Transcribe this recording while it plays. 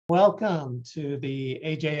Welcome to the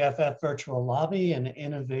AJFF Virtual Lobby, an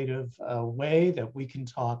innovative way that we can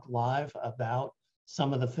talk live about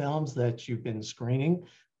some of the films that you've been screening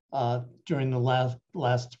during the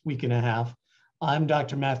last week and a half. I'm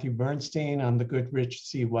Dr. Matthew Bernstein. I'm the Goodrich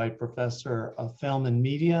C. White Professor of Film and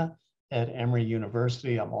Media at Emory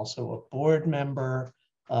University. I'm also a board member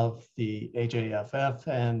of the AJFF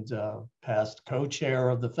and past co-chair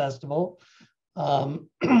of the festival.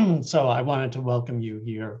 So I wanted to welcome you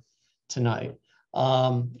here tonight.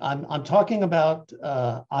 I'm talking about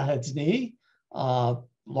Ahed's Knee,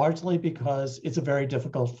 largely because it's a very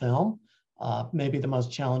difficult film, maybe the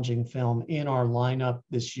most challenging film in our lineup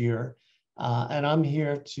this year. And I'm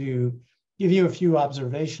here to give you a few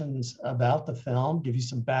observations about the film, give you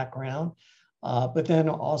some background, but then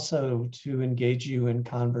also to engage you in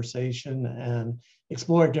conversation and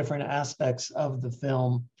explore different aspects of the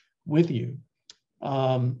film with you.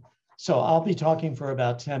 So I'll be talking for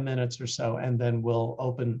about 10 minutes or so, and then we'll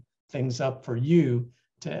open things up for you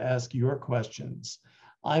to ask your questions.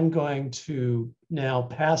 I'm going to now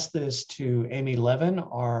pass this to Amy Levin,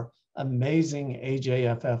 our amazing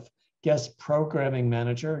AJFF guest programming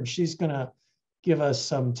manager, and she's going to give us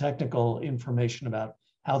some technical information about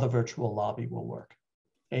how the virtual lobby will work.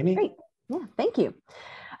 Amy? Great. Yeah, thank you.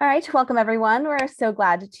 All right, welcome everyone. We're so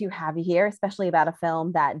glad to have you here, especially about a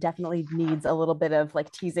film that definitely needs a little bit of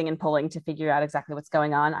like teasing and pulling to figure out exactly what's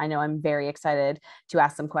going on. I know I'm very excited to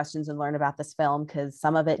ask some questions and learn about this film because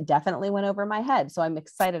some of it definitely went over my head. So I'm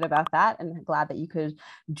excited about that and glad that you could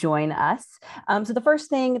join us. So the first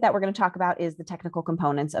thing that we're going to talk about is the technical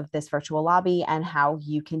components of this virtual lobby and how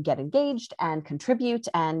you can get engaged and contribute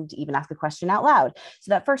and even ask a question out loud. So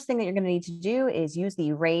that first thing that you're going to need to do is use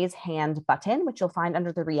the raise hand button, which you'll find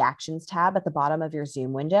under the Reactions tab at the bottom of your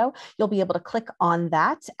Zoom window. You'll be able to click on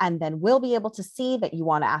that, and then we'll be able to see that you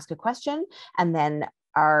want to ask a question, and then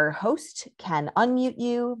our host can unmute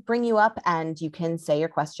you, bring you up, and you can say your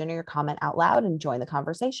question or your comment out loud and join the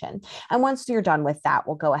conversation. And once you're done with that,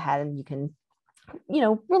 we'll go ahead and you can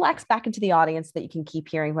relax back into the audience so that you can keep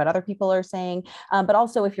hearing what other people are saying. But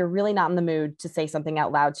also, if you're really not in the mood to say something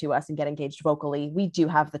out loud to us and get engaged vocally, we do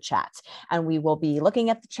have the chat and we will be looking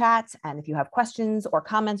at the chat. And if you have questions or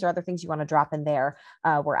comments or other things you want to drop in there,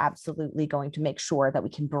 we're absolutely going to make sure that we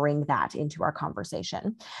can bring that into our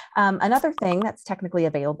conversation. Another thing that's technically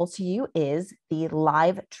available to you is the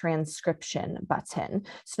live transcription button.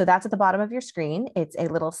 So that's at the bottom of your screen. It's a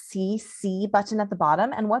little CC button at the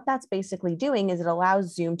bottom. And what that's basically doing is it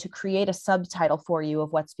allows Zoom to create a subtitle for you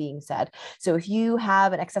of what's being said. So if you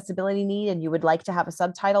have an accessibility need and you would like to have a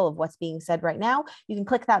subtitle of what's being said right now, you can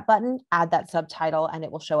click that button, add that subtitle, and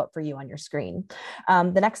it will show up for you on your screen.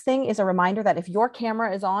 The next thing is a reminder that if your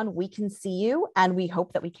camera is on, we can see you, and we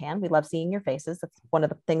hope that we can. We love seeing your faces. That's one of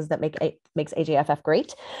the things that makes AJFF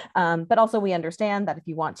great. But also we understand that if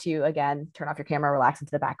you want to, again, turn off your camera, relax into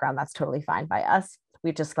the background, that's totally fine by us.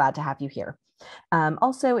 We're just glad to have you here.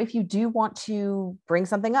 Also, if you do want to bring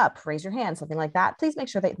something up, raise your hand, something like that, please make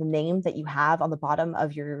sure that the name that you have on the bottom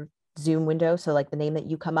of your Zoom window, so like the name that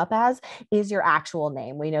you come up as, is your actual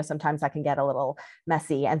name. We know sometimes that can get a little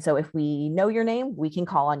messy. And so if we know your name, we can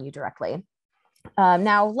call on you directly.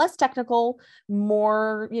 Now, less technical,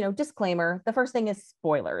 more, disclaimer. The first thing is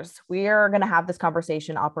spoilers. We are going to have this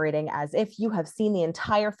conversation operating as if you have seen the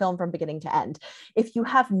entire film from beginning to end. If you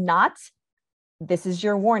have not, this is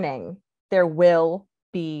your warning. There will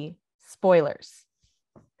be spoilers.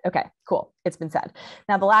 Okay, cool. It's been said.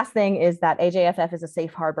 Now, the last thing is that AJFF is a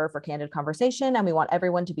safe harbor for candid conversation, and we want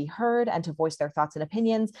everyone to be heard and to voice their thoughts and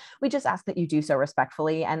opinions. We just ask that you do so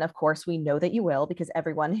respectfully. And of course, we know that you will, because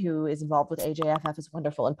everyone who is involved with AJFF is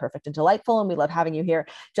wonderful and perfect and delightful. And we love having you here.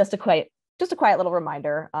 Just a quiet little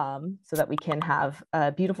reminder so that we can have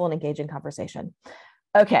a beautiful and engaging conversation.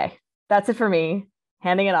 Okay, that's it for me.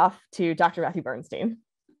 Handing it off to Dr. Matthew Bernstein.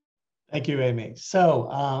 Thank you, Amy. So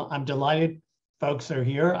I'm delighted folks are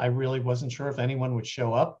here. I really wasn't sure if anyone would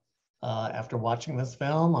show up after watching this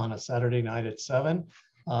film on a Saturday night at 7,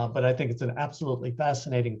 but I think it's an absolutely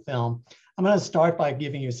fascinating film. I'm going to start by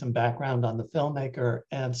giving you some background on the filmmaker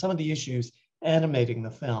and some of the issues animating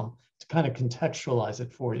the film to kind of contextualize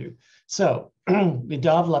it for you. So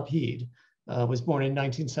Nadav Lapid was born in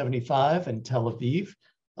 1975 in Tel Aviv.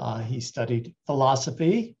 He studied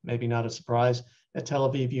philosophy, maybe not a surprise, at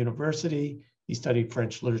Tel Aviv University. He studied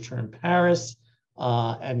French literature in Paris,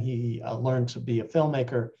 and he learned to be a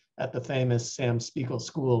filmmaker at the famous Sam Spiegel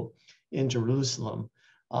School in Jerusalem.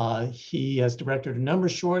 He has directed a number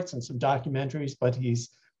of shorts and some documentaries, but he's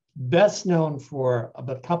best known for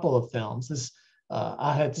a couple of films. This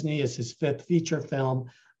Ahed's Knee is his 5th feature film.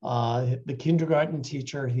 The Kindergarten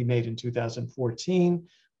Teacher he made in 2014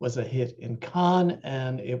 was a hit in Cannes,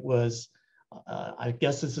 and it was, I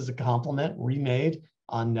guess this is a compliment, remade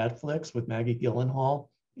on Netflix with Maggie Gyllenhaal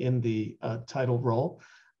in the title role,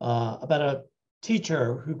 about a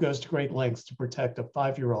teacher who goes to great lengths to protect a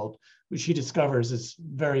 5-year-old who she discovers is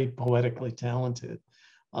very poetically talented.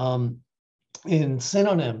 In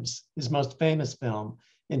Synonyms, his most famous film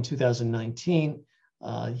in 2019,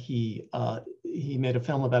 he made a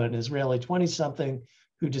film about an Israeli 20-something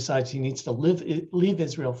who decides he needs to leave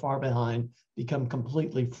Israel far behind, become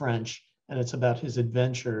completely French, and it's about his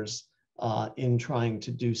adventures in trying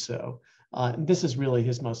to do so. And this is really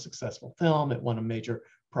his most successful film. It won a major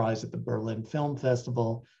prize at the Berlin Film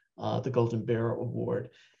Festival, the Golden Bear Award.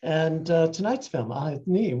 And tonight's film,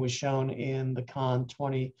 Ahed, was shown in the Cannes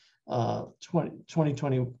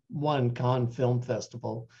 2021 Cannes Film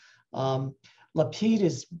Festival. Lapid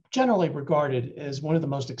is generally regarded as one of the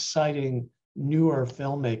most exciting newer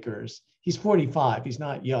filmmakers. He's 45, he's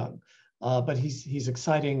not young, but he's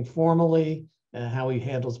exciting formally, how he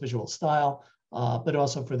handles visual style, but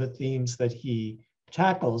also for the themes that he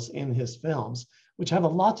tackles in his films, which have a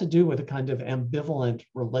lot to do with a kind of ambivalent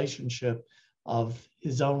relationship of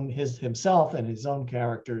himself and his own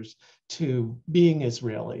characters to being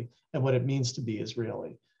Israeli and what it means to be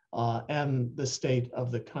Israeli, and the state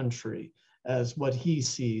of the country as what he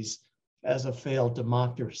sees as a failed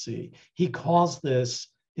democracy. He calls this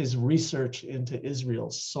his research into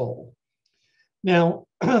Israel's soul. Now,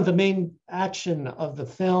 the main action of the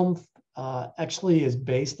film actually is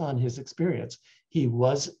based on his experience. He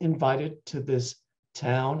was invited to this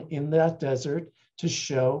town in that desert to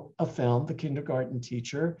show a film, The Kindergarten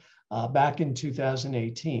Teacher, back in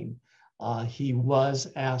 2018. He was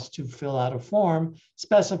asked to fill out a form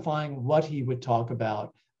specifying what he would talk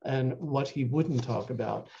about and what he wouldn't talk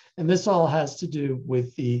about. And this all has to do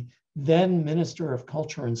with the then Minister of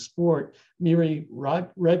Culture and Sport, Miri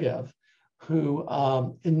Regev, who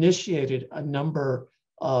initiated a number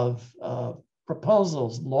of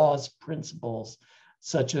proposals, laws, principles,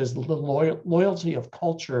 such as the Loyalty of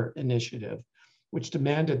Culture Initiative, which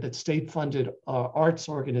demanded that state-funded arts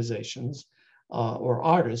organizations or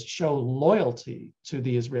artists show loyalty to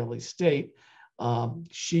the Israeli state.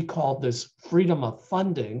 She called this freedom of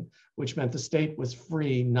funding, which meant the state was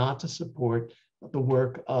free not to support the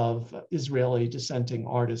work of Israeli dissenting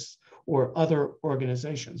artists or other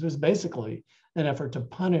organizations. It was basically an effort to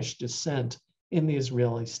punish dissent in the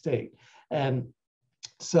Israeli state. And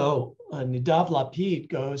so Nadav Lapid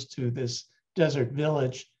goes to this desert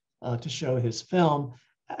village to show his film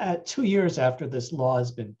 2 years after this law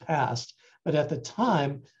has been passed. But at the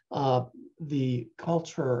time, the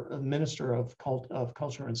Minister of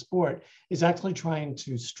Culture and Sport is actually trying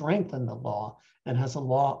to strengthen the law and has a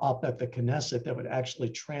law up at the Knesset that would actually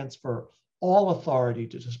transfer all authority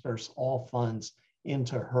to disperse all funds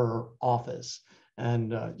into her office.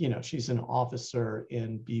 And, she's an officer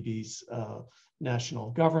in Bibi's national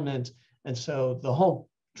government. And so the whole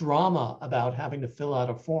drama about having to fill out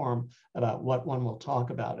a form about what one will talk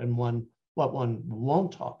about and what one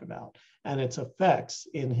won't talk about, and its effects,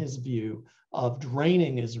 in his view, of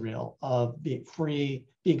draining Israel of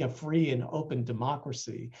being a free and open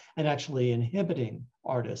democracy, and actually inhibiting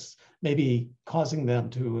artists, maybe causing them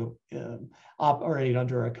to operate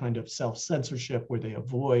under a kind of self-censorship where they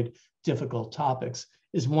avoid difficult topics,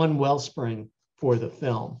 is one wellspring for the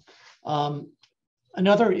film.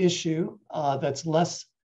 Another issue that's less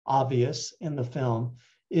obvious in the film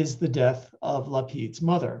is the death of Lapid's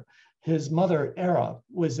mother. His mother, Era,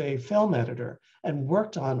 was a film editor and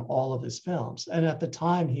worked on all of his films. And at the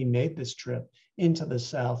time he made this trip into the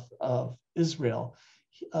south of Israel,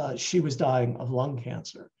 she was dying of lung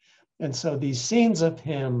cancer. And so these scenes of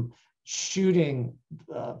him shooting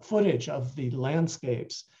footage of the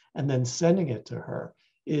landscapes and then sending it to her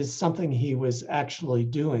is something he was actually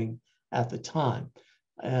doing at the time.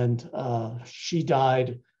 And she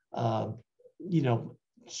died,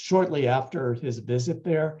 shortly after his visit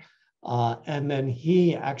there. And then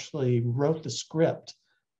he actually wrote the script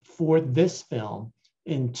for this film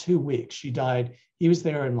in 2 weeks. She died, he was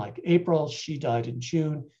there in like April, she died in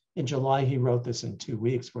June. In July, he wrote this in 2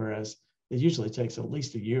 weeks, whereas it usually takes at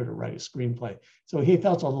least a year to write a screenplay. So he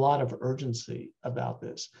felt a lot of urgency about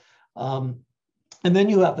this. And then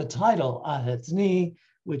you have the title, Ahed's,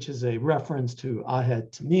 which is a reference to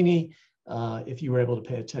Ahed Tamimi. If you were able to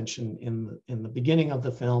pay attention in the beginning of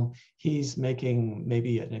the film, he's making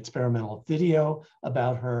maybe an experimental video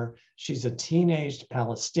about her. She's a teenage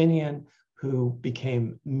Palestinian who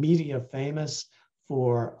became media famous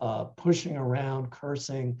for pushing around,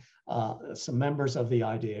 cursing some members of the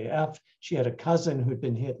IDAF. She had a cousin who'd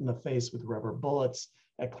been hit in the face with rubber bullets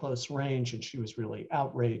at close range, and she was really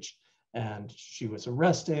outraged, and she was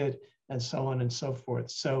arrested, and so on and so forth.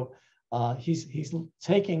 So he's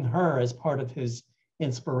taking her as part of his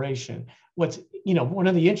inspiration. What's, one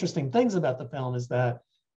of the interesting things about the film is that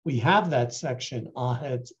we have that section on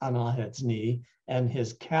Ahed's knee and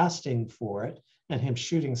his casting for it and him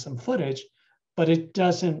shooting some footage, but it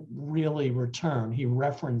doesn't really return. He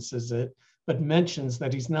references it, but mentions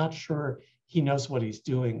that he's not sure he knows what he's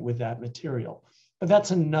doing with that material. But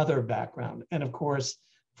that's another background. And of course,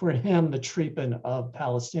 for him, the treatment of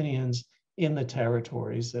Palestinians in the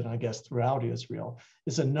territories, and I guess throughout Israel,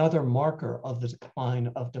 is another marker of the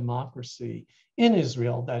decline of democracy in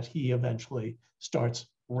Israel that he eventually starts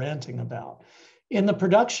ranting about. In the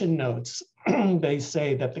production notes, they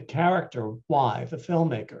say that the character, Y, the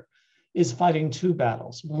filmmaker, is fighting two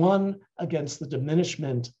battles, one against the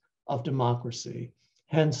diminishment of democracy,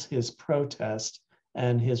 hence his protest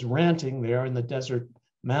and his ranting there in the desert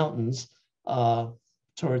mountains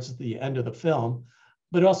towards the end of the film,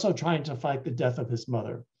 but also trying to fight the death of his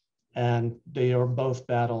mother. And they are both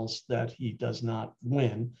battles that he does not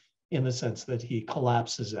win, in the sense that he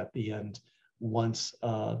collapses at the end once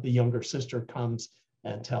the younger sister comes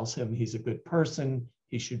and tells him he's a good person,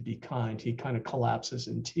 he should be kind. He kind of collapses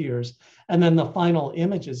in tears. And then the final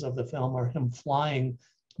images of the film are him flying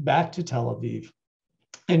back to Tel Aviv,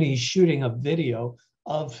 and he's shooting a video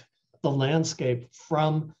of the landscape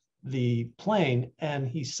from the plane, and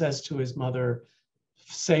he says to his mother,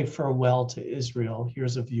 "Say farewell to Israel.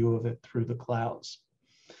 Here's a view of it through the clouds."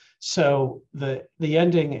 So the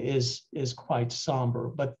ending is quite somber.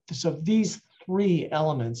 But so these three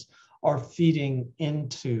elements are feeding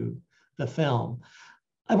into the film.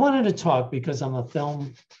 I wanted to talk, because I'm a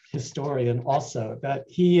film historian also, that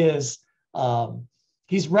he's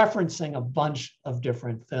referencing a bunch of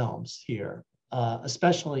different films here,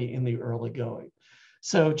 especially in the early going.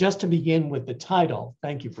 So just to begin with the title,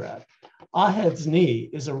 thank you, Brad. Ahed's Knee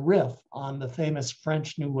is a riff on the famous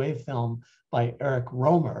French New Wave film by Eric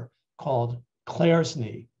Rohmer called Claire's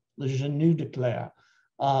Knee, Le Genou de Claire.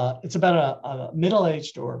 It's about a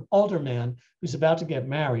middle-aged or older man who's about to get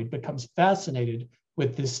married, becomes fascinated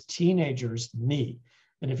with this teenager's knee.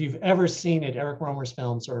 And if you've ever seen it, Eric Rohmer's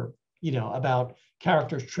films are, about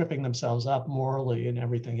characters tripping themselves up morally and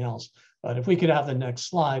everything else. But if we could have the next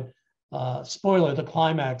slide, spoiler, the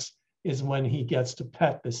climax is when he gets to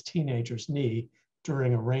pet this teenager's knee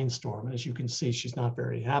during a rainstorm. As you can see, she's not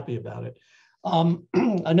very happy about it.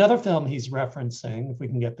 Another film he's referencing, if we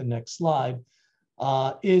can get the next slide,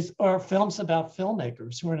 are films about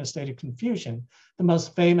filmmakers who are in a state of confusion. The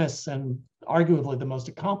most famous and arguably the most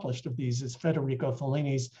accomplished of these is Federico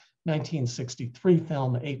Fellini's 1963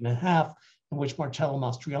 film, 8½, in which Marcello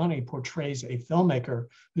Mastroianni portrays a filmmaker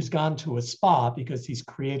who's gone to a spa because he's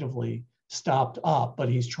creatively stopped up, but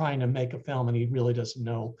he's trying to make a film and he really doesn't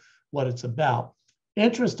know what it's about.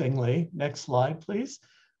 Interestingly, next slide, please.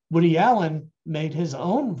 Woody Allen made his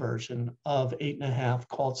own version of 8½,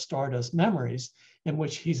 called Stardust Memories, in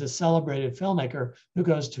which he's a celebrated filmmaker who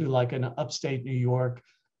goes to like an upstate New York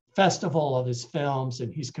festival of his films,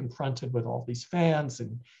 and he's confronted with all these fans,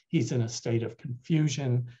 and he's in a state of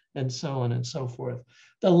confusion, and so on and so forth.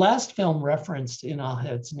 The last film referenced in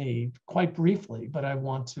Ahed's Knee, quite briefly, but I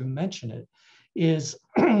want to mention it, is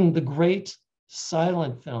the great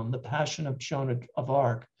silent film, The Passion of Joan of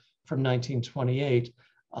Arc from 1928,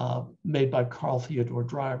 made by Carl Theodor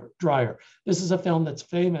Dreyer. This is a film that's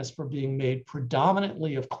famous for being made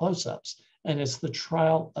predominantly of close-ups, and it's the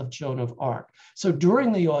trial of Joan of Arc. So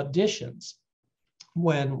during the auditions,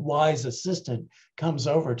 when Y's assistant comes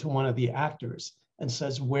over to one of the actors and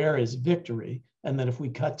says, "Where is victory?" And then if we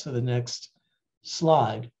cut to the next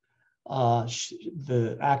slide,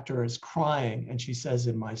 the actor is crying and she says,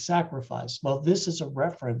 "In my sacrifice." Well, this is a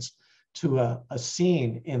reference to a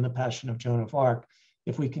scene in The Passion of Joan of Arc.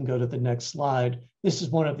 If we can go to the next slide, this is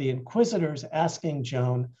one of the inquisitors asking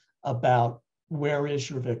Joan about, "Where is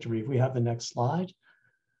your victory?" If we have the next slide,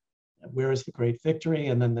 "Where is the great victory?"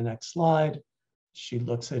 And then the next slide, she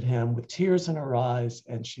looks at him with tears in her eyes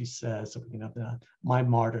and she says, "My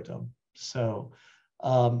martyrdom." So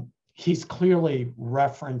he's clearly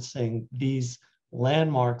referencing these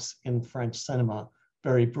landmarks in French cinema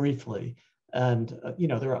very briefly. And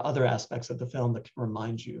there are other aspects of the film that can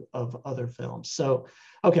remind you of other films. So,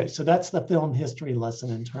 okay, so that's the film history lesson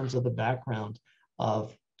in terms of the background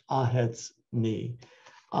of Ahed's Knee.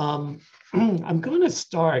 I'm going to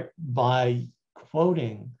start by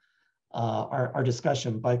quoting our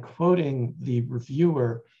discussion, by quoting the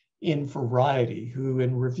reviewer in Variety, who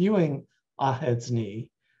in reviewing Ahed's Knee,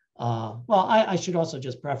 I should also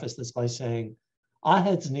just preface this by saying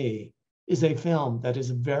Ahed's Knee is a film that is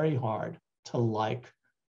very hard to like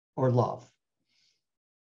or love.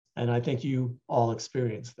 And I think you all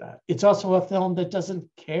experienced that. It's also a film that doesn't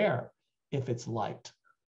care if it's liked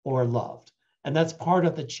or loved. And that's part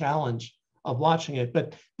of the challenge of watching it.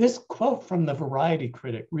 But this quote from the Variety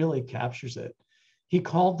critic really captures it. He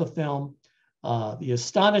called the film the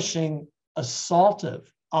astonishing assault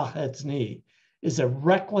of Ahed's knee is a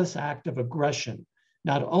reckless act of aggression,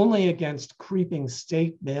 not only against creeping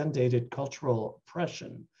state-mandated cultural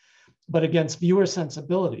oppression, but against viewer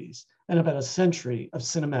sensibilities and about a century of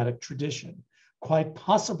cinematic tradition, quite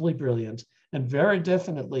possibly brilliant and very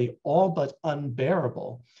definitely all but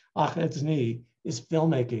unbearable. Ahed's knee is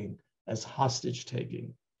filmmaking as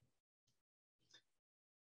hostage-taking.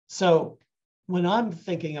 So when I'm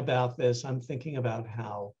thinking about this, I'm thinking about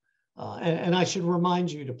how, and I should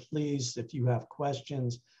remind you to please, if you have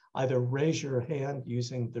questions, either raise your hand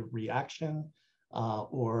using the reaction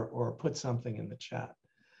or put something in the chat.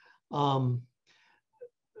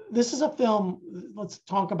 This is a film, let's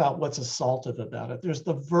talk about what's assaultive about it. There's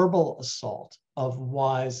the verbal assault of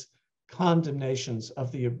wise condemnations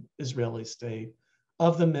of the Israeli state,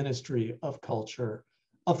 of the Ministry of Culture,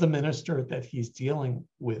 of the minister that he's dealing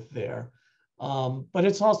with there. But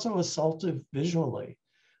it's also assaultive visually.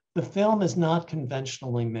 The film is not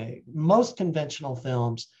conventionally made. Most conventional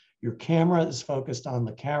films, your camera is focused on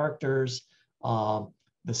the characters,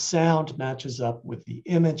 the sound matches up with the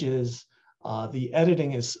images, the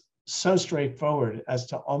editing is so straightforward as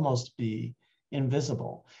to almost be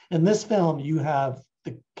invisible. In this film, you have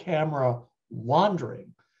the camera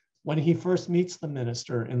wandering when he first meets the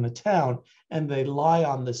minister in the town and they lie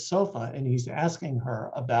on the sofa and he's asking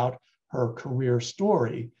her about her career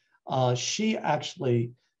story. She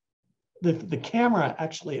actually, the camera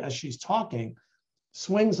actually, as she's talking,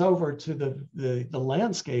 swings over to the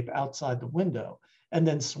landscape outside the window and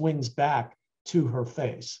then swings back to her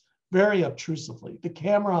face very obtrusively. The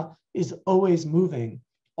camera is always moving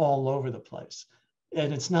all over the place,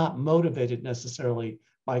 and it's not motivated necessarily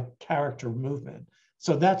by character movement.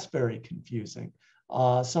 So that's very confusing.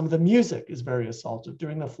 Some of the music is very assaultive.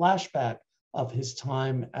 During the flashback of his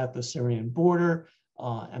time at the Syrian border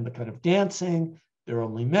and the kind of dancing, there are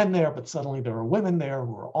only men there, but suddenly there are women there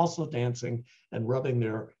who are also dancing and rubbing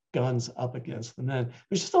their guns up against the men.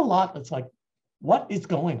 There's just a lot that's like, what is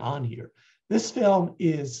going on here? This film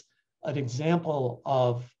is an example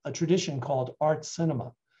of a tradition called art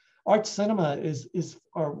cinema. Art cinema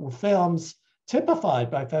are films typified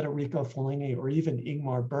by Federico Fellini or even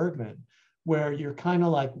Ingmar Bergman, where you're kind of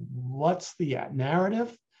like, what's the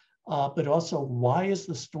narrative? But also, why is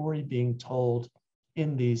the story being told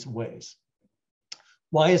in these ways?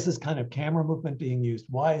 Why is this kind of camera movement being used?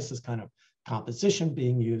 Why is this kind of composition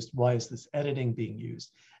being used? Why is this editing being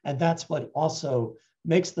used? And that's what also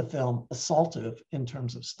makes the film assaultive in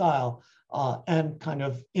terms of style and kind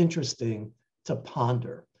of interesting to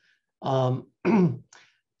ponder.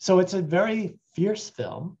 So it's a very fierce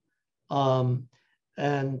film.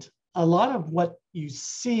 And a lot of what you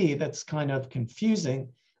see that's kind of confusing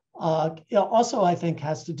also, I think,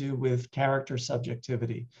 has to do with character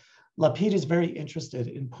subjectivity. Lapid is very interested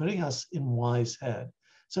in putting us in Y's head.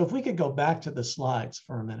 So if we could go back to the slides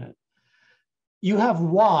for a minute. You have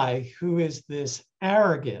Y, who is this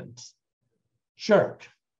arrogant jerk.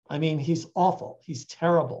 I mean, he's awful. He's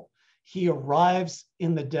terrible. He arrives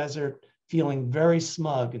in the desert feeling very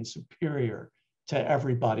smug and superior to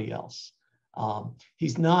everybody else.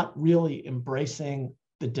 He's not really embracing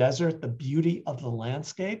the desert, the beauty of the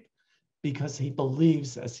landscape, because he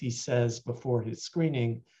believes, as he says before his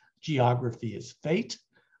screening, geography is fate.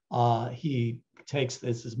 He takes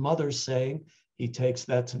this, his mother's saying, he takes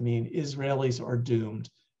that to mean Israelis are doomed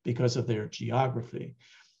because of their geography.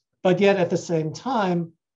 But yet at the same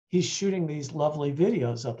time, he's shooting these lovely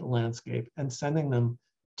videos of the landscape and sending them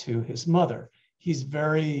to his mother. He's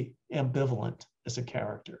very ambivalent as a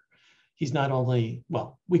character. He's not only,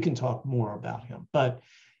 well, we can talk more about him, but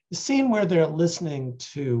the scene where they're listening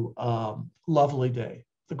to Lovely Day,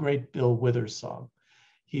 the great Bill Withers song.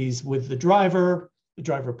 He's with the driver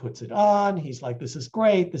puts it on. He's like, this is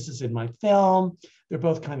great. This is in my film. They're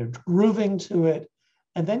both kind of grooving to it.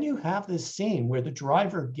 And then you have this scene where the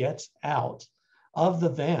driver gets out of the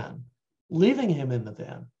van, leaving him in the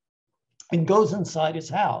van, and goes inside his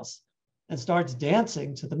house and starts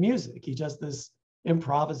dancing to the music. He does this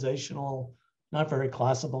improvisational, not very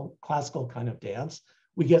classical kind of dance.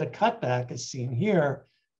 We get a cutback, as seen here,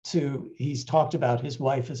 to he's talked about his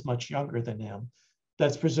wife is much younger than him.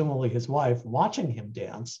 That's presumably his wife watching him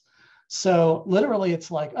dance. So literally it's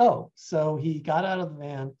like, oh, so he got out of the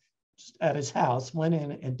van at his house, went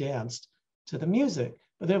in and danced to the music.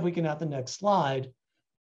 But then if we can have the next slide,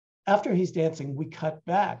 after he's dancing, we cut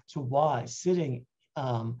back to Y sitting,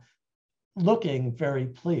 looking very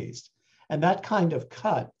pleased. And that kind of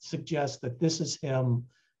cut suggests that this is him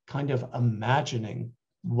kind of imagining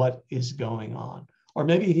what is going on. Or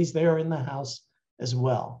maybe he's there in the house as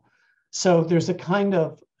well. So there's a kind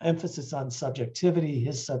of emphasis on subjectivity,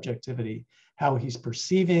 his subjectivity, how he's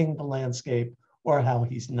perceiving the landscape or how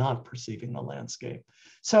he's not perceiving the landscape.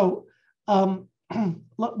 So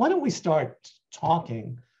why don't we start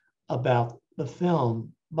talking about the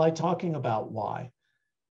film by talking about why.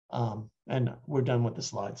 And we're done with the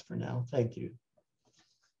slides for now. Thank you.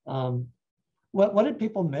 What did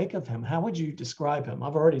people make of him? How would you describe him?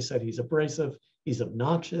 I've already said he's abrasive, he's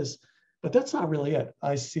obnoxious, but that's not really it.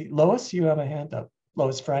 I see, Lois, you have a hand up.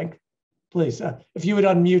 Lois Frank, please, if you would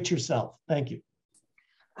unmute yourself. Thank you.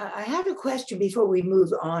 I have a question before we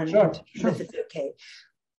move on, sure. if it's okay.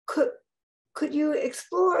 Could you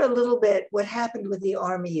explore a little bit what happened with the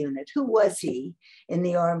Army unit? Who was he in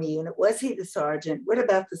the Army unit? Was he the sergeant? What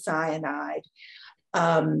about the cyanide?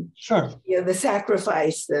 Sure. You know, the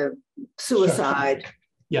sacrifice, the suicide. Sure.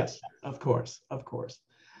 Yes, of course, of course.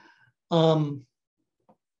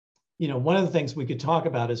 You know, one of the things we could talk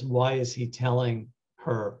about is why is he telling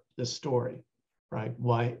her the story, right?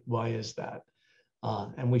 Why is that?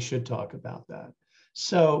 And we should talk about that.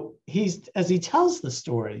 So as he tells the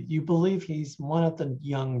story, you believe he's one of the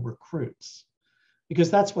young recruits because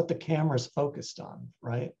that's what the camera's focused on,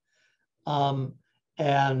 right?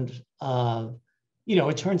 You know,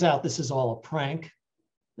 it turns out this is all a prank,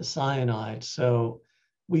 the cyanide. So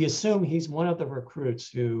we assume he's one of the recruits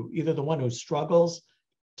who, either the one who struggles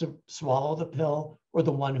to swallow the pill or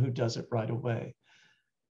the one who does it right away.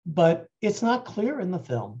 But it's not clear in the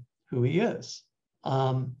film who he is.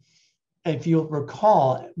 If you'll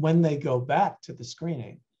recall, when they go back to the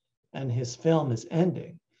screening and his film is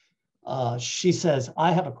ending, she says,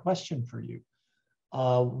 I have a question for you.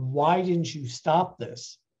 Why didn't you stop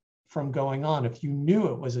this from going on? If you knew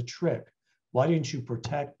it was a trick, why didn't you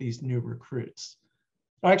protect these new recruits?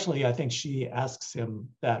 Actually, I think she asks him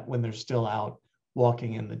that when they're still out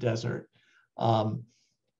walking in the desert.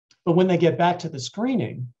 But when they get back to the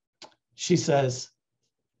screening, she says,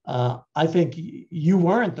 I think you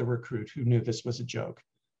weren't the recruit who knew this was a joke.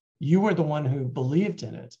 You were the one who believed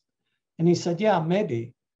in it. And he said, yeah,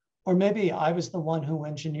 maybe. Or maybe I was the one who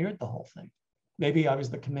engineered the whole thing. Maybe I was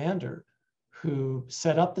the commander who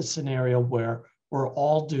set up the scenario where we're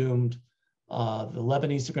all doomed. The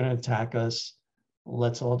Lebanese are going to attack us.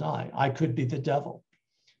 Let's all die. I could be the devil.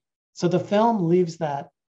 So the film leaves that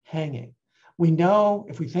hanging. We know,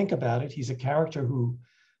 if we think about it, he's a character who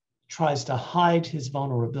tries to hide his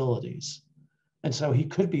vulnerabilities. And so he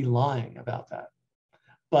could be lying about that.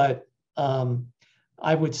 But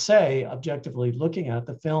I would say, objectively looking at it,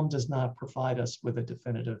 the film does not provide us with a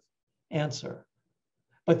definitive answer.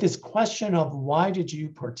 But this question of why did you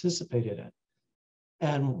participate in it?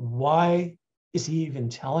 And why is he even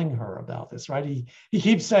telling her about this, right? He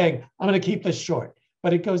keeps saying, I'm going to keep this short,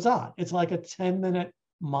 but it goes on. It's like a 10-minute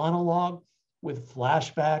monologue with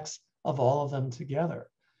flashbacks of all of them together.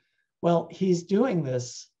 Well, he's doing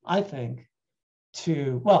this, I think,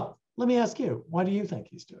 well, let me ask you, why do you think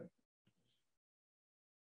he's doing it?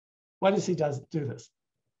 Why does he do this?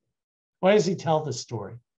 Why does he tell this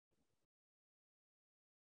story?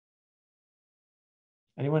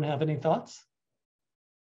 Anyone have any thoughts?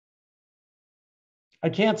 I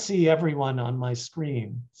can't see everyone on my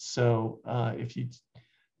screen. So if you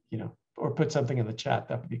know, or put something in the chat,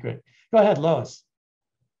 that would be great. Go ahead, Lois.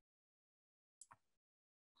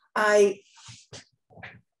 I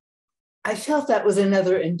felt that was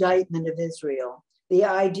another indictment of Israel. The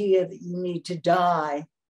idea that you need to die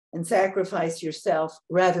and sacrifice yourself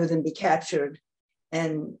rather than be captured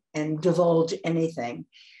and divulge anything.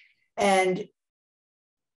 And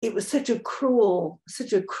it was such a cruel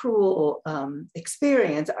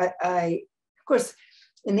experience. I, of course,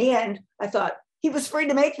 in the end, I thought he was free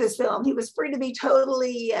to make this film. He was free to be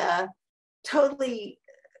totally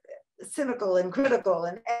cynical and critical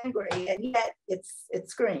and angry, and yet it's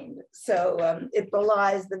screened. So it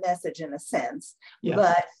belies the message in a sense. Yes.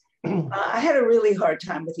 But I had a really hard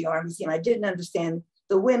time with the Army scene. I didn't understand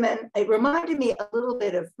the women. It reminded me a little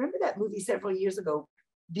bit of, remember that movie several years ago,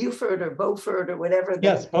 Beaufort or Beaufort or whatever.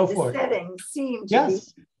 Yes, Beaufort. The setting seemed to be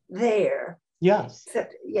there. Yes.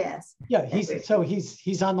 Except, yes. Yeah,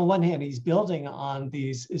 he's on the one hand, he's building on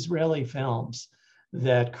these Israeli films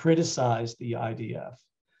that criticize the IDF,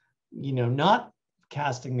 you know, not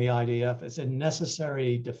casting the IDF as a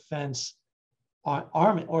necessary defense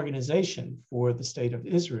army organization for the state of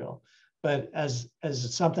Israel, but as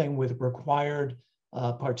something with required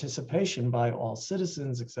participation by all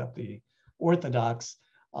citizens except the Orthodox,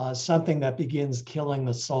 something that begins killing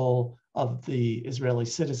the soul of the Israeli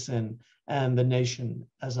citizen and the nation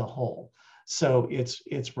as a whole. So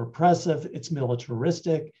it's repressive, it's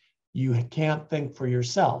militaristic. You can't think for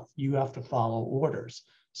yourself. You have to follow orders.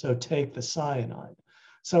 So take the cyanide.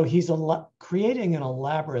 So he's creating an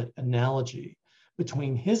elaborate analogy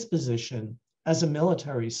between his position as a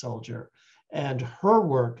military soldier and her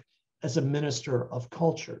work as a minister of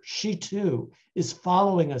culture. She too is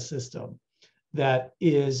following a system that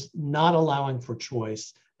is not allowing for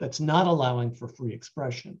choice, that's not allowing for free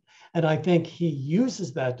expression. And I think he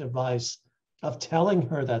uses that device of telling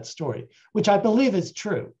her that story, which I believe is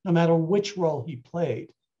true, no matter which role he played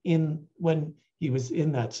when he was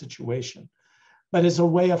in that situation, but as a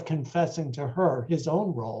way of confessing to her his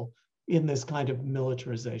own role in this kind of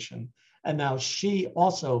militarization. And now she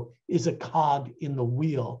also is a cog in the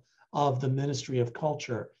wheel of the Ministry of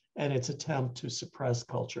Culture and its attempt to suppress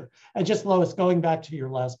culture. And just, Lois, going back to your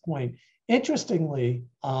last point, interestingly,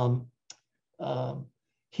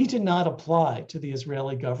 he did not apply to the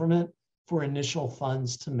Israeli government for initial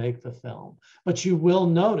funds to make the film. But you will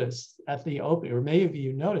notice at the opening, or maybe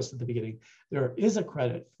you noticed at the beginning, there is a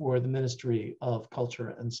credit for the Ministry of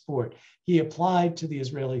Culture and Sport. He applied to the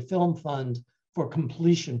Israeli Film Fund for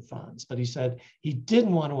completion funds, but he said he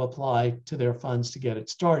didn't want to apply to their funds to get it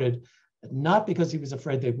started, not because he was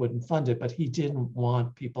afraid they wouldn't fund it, but he didn't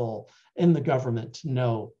want people in the government to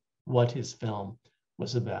know what his film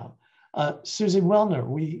was about. Susie Wellner,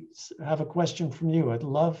 we have a question from you. I'd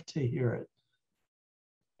love to hear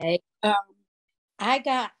it. Okay. I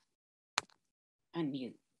got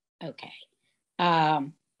unmute. Okay.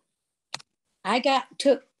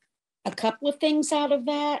 Took a couple of things out of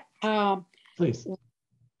that. Please.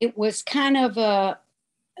 It was kind of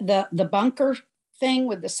the bunker thing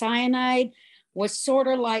with the cyanide was sort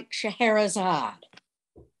of like Scheherazade.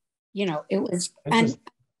 You know, it was, and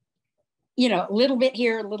you know, a little bit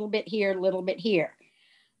here, a little bit here, a little bit here.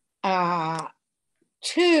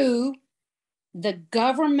 Two, the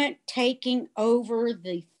government taking over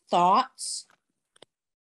the thoughts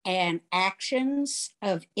and actions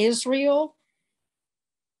of Israel,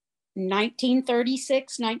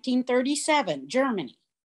 1936, 1937, Germany.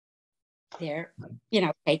 They're, you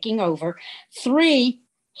know, taking over. Three,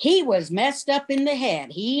 he was messed up in the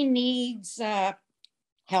head. He needs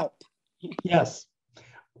help. Yes.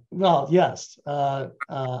 Well, yes.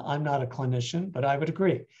 I'm not a clinician, but I would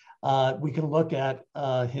agree. We can look at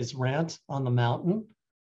his rant on the mountain,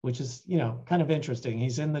 which is, you know, kind of interesting.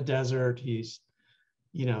 He's in the desert. He's,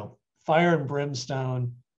 you know, fire and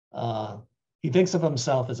brimstone. He thinks of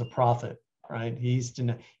himself as a prophet, right? He's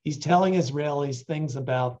telling Israelis things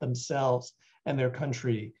about themselves and their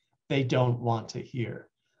country they don't want to hear.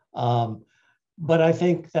 But I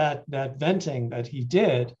think that venting that he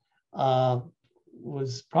did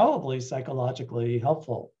was probably psychologically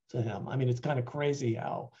helpful to him. I mean, it's kind of crazy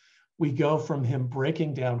how we go from him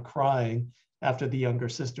breaking down crying after the younger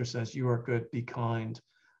sister says, "You are good, be kind,"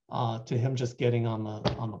 to him just getting on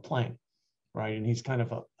the plane, right? And he's kind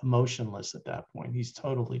of emotionless at that point. He's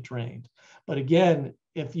totally drained. But again,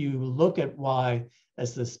 if you look at why,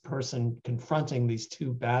 as this person confronting these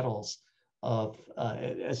two battles of,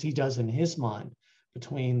 as he does in his mind,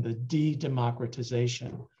 between the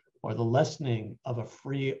de-democratization or the lessening of a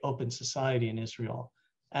free, open society in Israel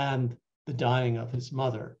and the dying of his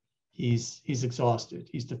mother, he's exhausted.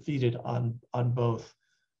 He's defeated on both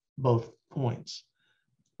points.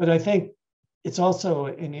 But I think it's also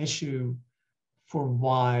an issue for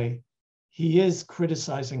why he is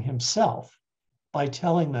criticizing himself by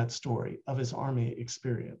telling that story of his army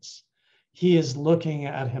experience. He is looking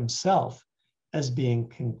at himself as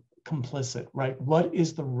being complicit, right? What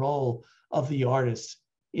is the role of the artist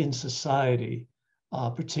in society,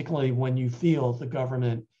 particularly when you feel the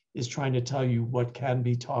government is trying to tell you what can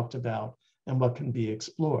be talked about and what can be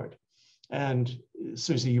explored? And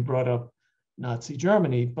Susie, you brought up Nazi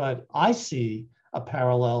Germany, but I see a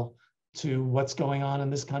parallel to what's going on in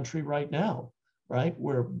this country right now, right?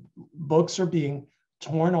 Where books are being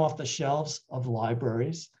torn off the shelves of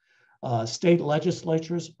libraries. State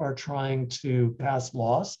legislatures are trying to pass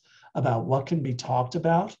laws about what can be talked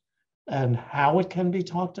about and how it can be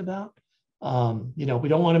talked about. You know, we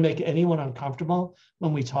don't want to make anyone uncomfortable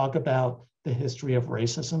when we talk about the history of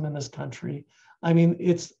racism in this country. I mean,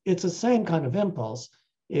 it's the same kind of impulse.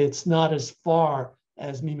 It's not as far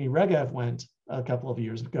as Mimi Regev went a couple of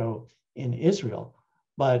years ago in Israel,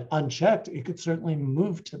 but unchecked, it could certainly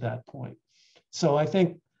move to that point. So I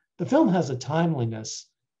think the film has a timeliness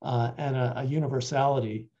and a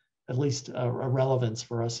universality, at least a relevance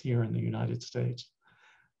for us here in the United States.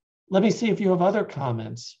 let me see if you have other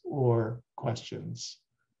comments or questions.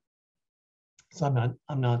 So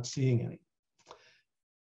I'm not seeing any.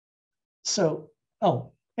 So,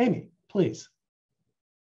 oh, Amy, please.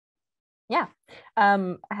 Yeah,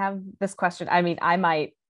 I have this question. I mean, I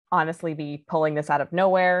might honestly be pulling this out of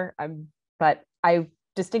nowhere, but I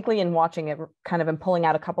distinctly, in watching it, kind of am pulling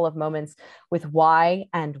out a couple of moments with why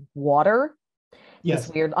and water. Yes.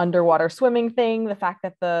 This weird underwater swimming thing, the fact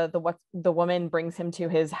that the woman brings him to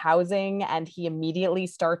his housing and he immediately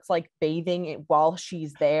starts like bathing it while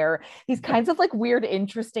she's there. These kinds of like weird,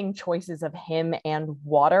 interesting choices of him and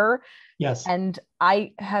water. Yes. And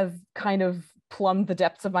I have kind of plumbed the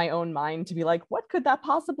depths of my own mind to be like, what could that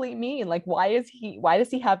possibly mean? Like, why does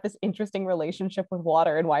he have this interesting relationship with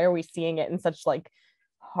water, and why are we seeing it in such like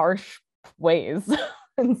harsh ways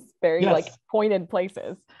and very like pointed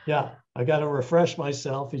places? Yeah, I got to refresh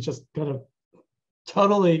myself. He just kind of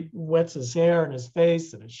totally wets his hair and his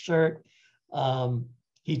face and his shirt.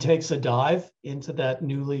 He takes a dive into that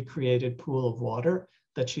newly created pool of water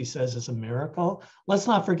that she says is a miracle. Let's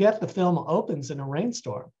not forget the film opens in a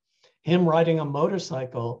rainstorm. Him riding a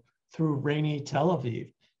motorcycle through rainy Tel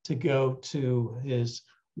Aviv to go to his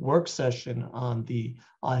work session on the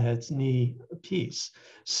Ahed's knee piece.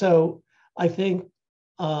 So I think,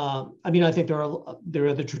 I think there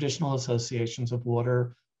are the traditional associations of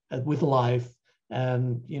water with life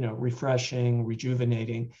and, refreshing,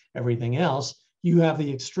 rejuvenating, everything else. You have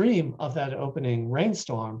the extreme of that opening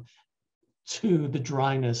rainstorm to the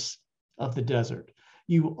dryness of the desert.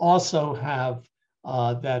 You also have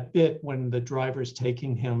that bit when the driver's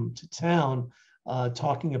taking him to town,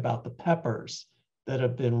 talking about the peppers that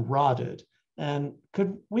have been rotted. And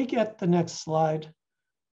could we get the next slide?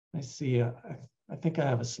 I see, I think I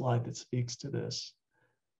have a slide that speaks to this.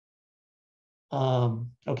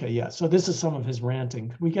 Okay, yeah, so this is some of his ranting.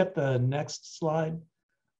 Could we get the next slide?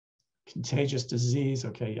 Contagious disease,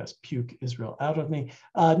 okay, yes, puke Israel out of me.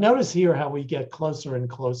 Notice here how we get closer and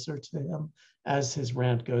closer to him as his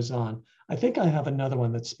rant goes on. I think I have another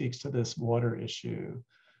one that speaks to this water issue.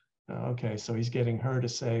 Okay, so he's getting her to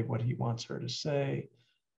say what he wants her to say.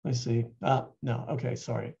 Let's see, no, okay,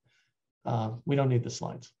 sorry. We don't need the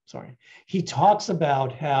slides, sorry. He talks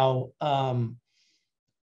about how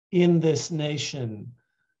in this nation,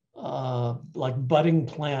 like budding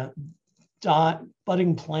plants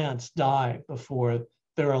die before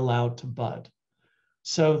they're allowed to bud.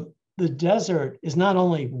 So the desert is not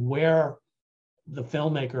only where the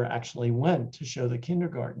filmmaker actually went to show the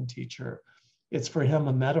kindergarten teacher, it's for him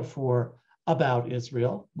a metaphor about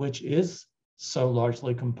Israel, which is so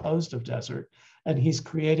largely composed of desert. And he's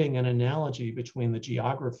creating an analogy between the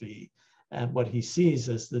geography and what he sees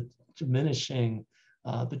as the diminishing,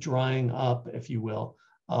 the drying up, if you will,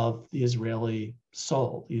 of the Israeli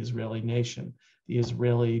soul, the Israeli nation, the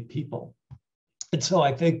Israeli people. And so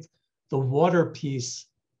I think the water piece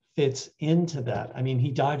fits into that. I mean,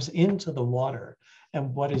 he dives into the water,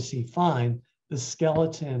 and what does he find? The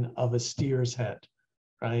skeleton of a steer's head,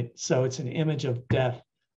 right? So it's an image of death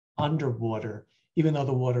underwater, even though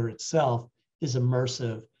the water itself is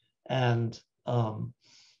immersive and,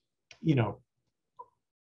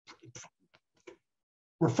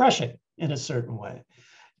 refreshing in a certain way.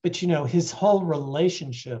 But, his whole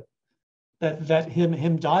relationship, that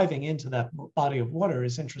him diving into that body of water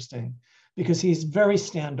is interesting because he's very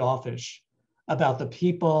standoffish about the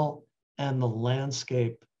people and the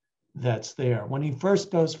landscape that's there. When he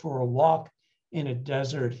first goes for a walk in a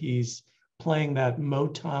desert, he's playing that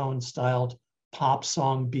Motown styled pop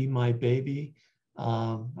song, Be My Baby.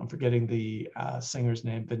 I'm forgetting the singer's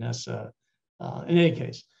name, Vanessa, in any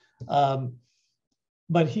case.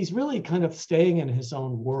 But he's really kind of staying in his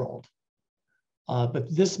own world.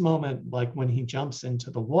 But this moment, like when he jumps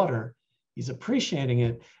into the water, he's appreciating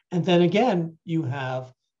it. And then again, you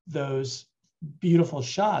have those beautiful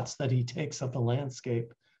shots that he takes of the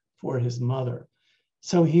landscape for his mother.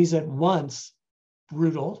 So he's at once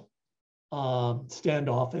brutal,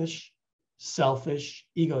 standoffish, selfish,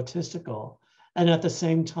 egotistical, and at the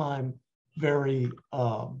same time, very,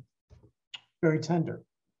 very tender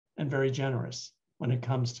and very generous when it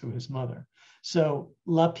comes to his mother. So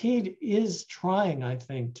Lapid is trying, I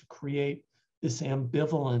think, to create this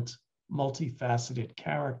ambivalent, multifaceted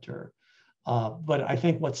character. But I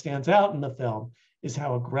think what stands out in the film is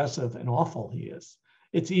how aggressive and awful he is.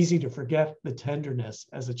 It's easy to forget the tenderness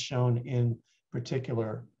as it's shown in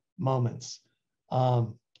particular moments.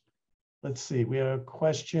 Let's see, we have a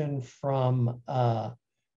question from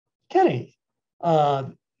Kenny.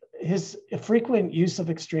 His frequent use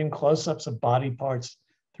of extreme close-ups of body parts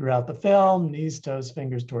throughout the film, knees, toes,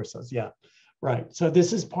 fingers, torsos. Yeah, right. So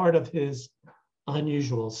this is part of his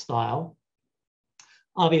unusual style.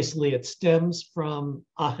 Obviously, it stems from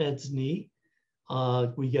Ahed's knee.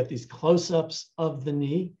 We get these close-ups of the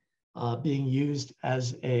knee being used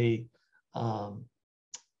as a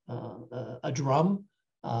drum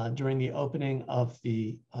during the opening of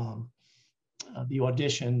the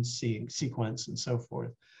audition sequence and so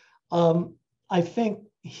forth. I think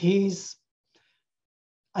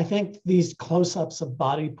these close-ups of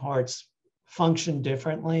body parts function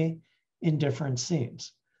differently in different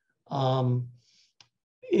scenes.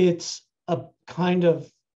 It's a kind of,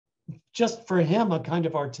 just for him, a kind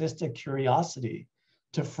of artistic curiosity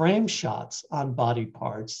to frame shots on body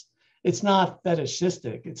parts. It's not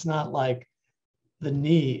fetishistic. It's not like the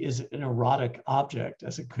knee is an erotic object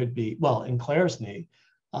as it could be. Well, in Claire's knee,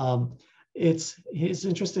 he's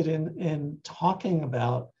interested in talking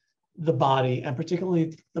about the body, and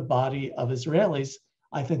particularly the body of Israelis.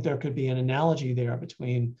 I think there could be an analogy there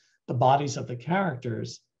between the bodies of the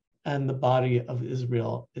characters and the body of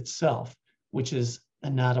Israel itself, which is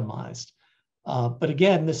anatomized. But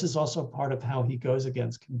again, this is also part of how he goes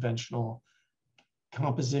against conventional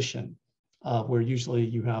composition, where usually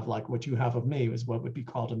you have, like what you have of me is what would be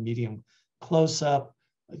called a medium close-up.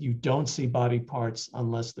 You don't see body parts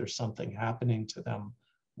unless there's something happening to them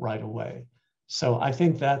right away. So I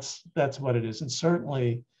think that's what it is. And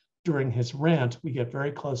certainly during his rant, we get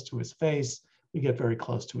very close to his face, we get very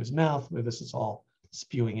close to his mouth, where this is all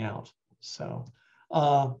spewing out. So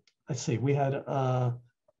let's see, we had,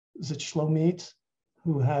 is it Shlomit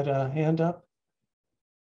who had a hand up?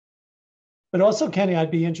 But also, Kenny,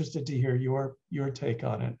 I'd be interested to hear your take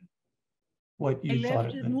on it, what you thought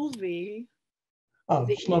of it. I left the movie. Oh,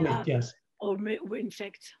 Shlomit, yes. Or in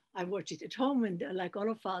fact, I watched it at home, and like all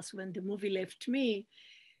of us, when the movie left me,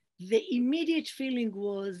 the immediate feeling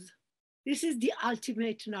was, this is the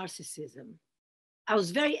ultimate narcissism. I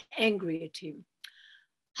was very angry at him.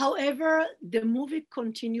 However, the movie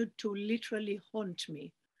continued to literally haunt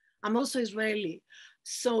me. I'm also Israeli,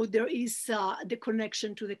 so there is the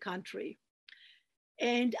connection to the country.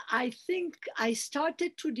 And I think I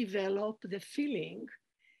started to develop the feeling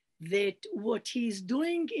that what he's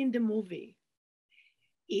doing in the movie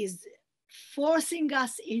is forcing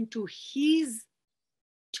us into his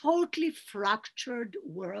totally fractured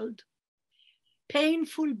world,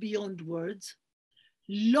 painful beyond words,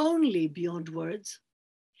 lonely beyond words,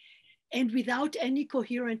 and without any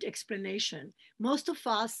coherent explanation. Most of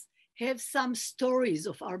us have some stories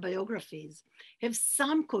of our biographies, have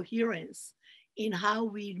some coherence in how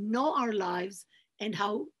we know our lives and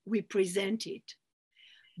how we present it.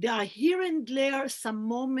 There are here and there some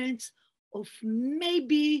moments of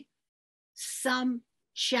maybe some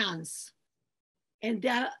chance, and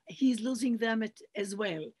he's losing them as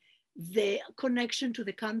well. The connection to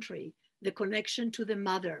the country, the connection to the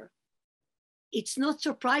mother. It's not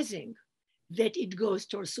surprising that it goes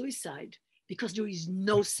towards suicide because there is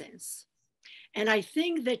no sense. And I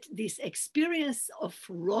think that this experience of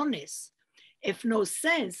rawness, of no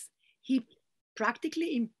sense, he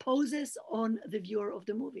practically imposes on the viewer of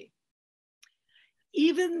the movie.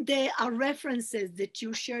 Even there are references that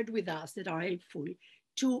you shared with us that are helpful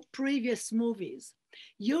to previous movies.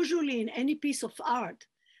 Usually in any piece of art,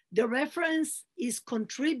 the reference is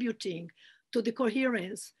contributing to the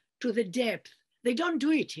coherence, to the depth. They don't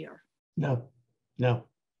do it here. No,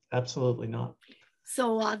 absolutely not.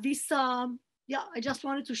 So this, yeah, I just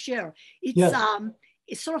wanted to share. It's yes.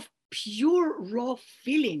 It's sort of pure raw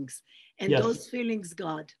feelings, and yes. those feelings,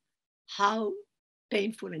 God, how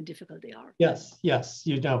painful and difficult they are. Yes,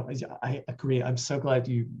 you know, I agree. I'm so glad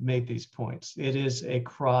you made these points. It is a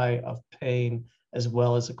cry of pain as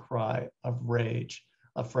well as a cry of rage,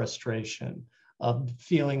 of frustration, of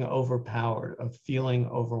feeling overpowered, of feeling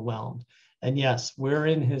overwhelmed. And yes, we're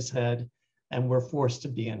in his head and we're forced to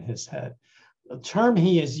be in his head. The term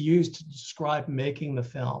he has used to describe making the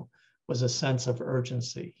film was a sense of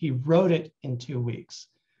urgency. He wrote it in 2 weeks.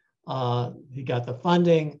 He got the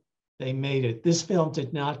funding, they made it. This film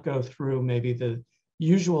did not go through maybe the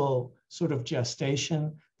usual sort of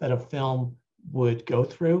gestation that a film would go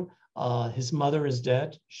through. His mother is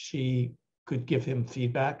dead. She could give him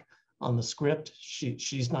feedback on the script.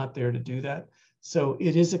 She's not there to do that. So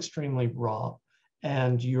it is extremely raw.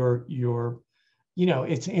 And you know,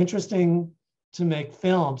 it's interesting to make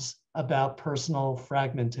films about personal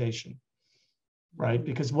fragmentation, right?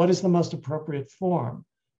 Because what is the most appropriate form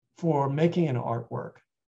for making an artwork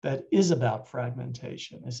that is about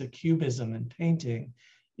fragmentation? Is it cubism in painting?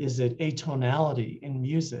 Is it atonality in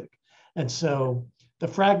music? And so the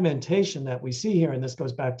fragmentation that we see here, and this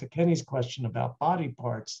goes back to Kenny's question about body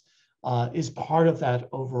parts, is part of that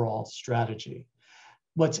overall strategy.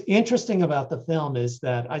 What's interesting about the film is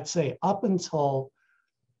that I'd say up until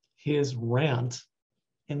his rant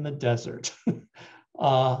in the desert,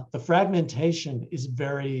 the fragmentation is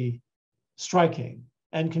very striking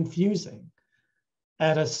and confusing.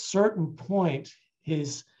 At a certain point,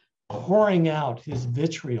 his pouring out his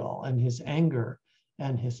vitriol and his anger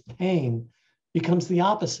and his pain becomes the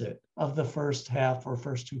opposite of the first half or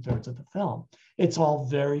first 2/3 of the film. It's all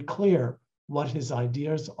very clear what his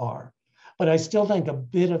ideas are. But I still think a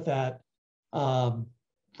bit of that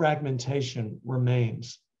fragmentation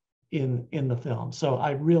remains in the film. So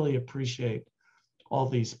I really appreciate all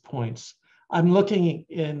these points. I'm looking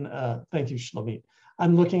in, thank you, Shlomit.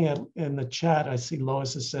 I'm looking at in the chat, I see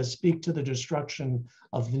Lois says, speak to the destruction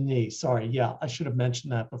of the knee. Sorry, yeah, I should have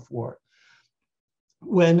mentioned that before.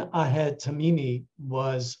 When Ahed Tamimi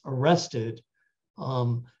was arrested,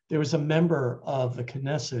 there was a member of the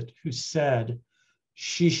Knesset who said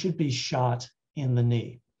she should be shot in the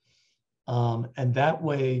knee. And that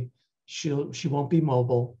way she won't be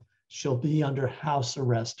mobile. She'll be under house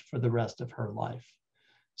arrest for the rest of her life.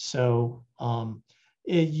 So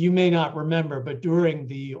you may not remember, but during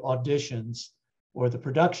the auditions or the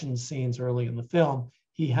production scenes early in the film,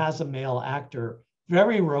 he has a male actor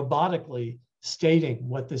very robotically stating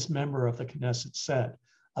what this member of the Knesset said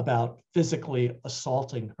about physically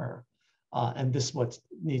assaulting her. And this is what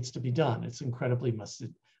needs to be done. It's incredibly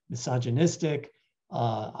misogynistic.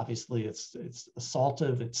 Obviously, it's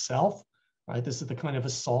assaultive itself, right? This is the kind of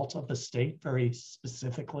assault of the state, very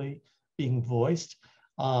specifically being voiced.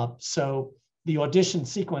 So the audition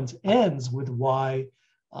sequence ends with Y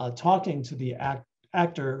talking to the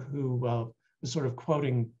actor who was sort of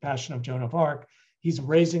quoting Passion of Joan of Arc. He's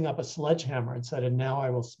raising up a sledgehammer and said, "And now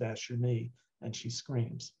I will smash your knee." And she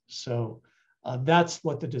screams. So that's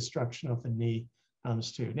what the destruction of the knee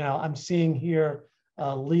comes to. Now I'm seeing here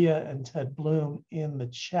Leah and Ted Bloom in the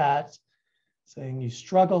chat saying you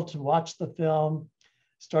struggled to watch the film,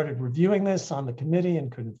 started reviewing this on the committee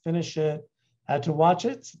and couldn't finish it, had to watch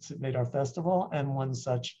it since it made our festival and won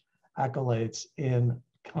such accolades in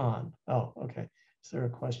Cannes. Oh, okay. Is there a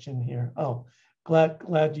question here? Oh,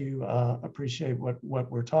 glad you appreciate what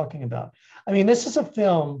we're talking about. I mean, this is a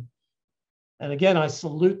film, and again, I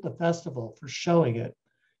salute the festival for showing it,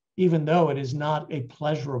 even though it is not a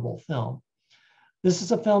pleasurable film. This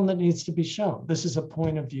is a film that needs to be shown. This is a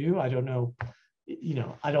point of view. I don't know,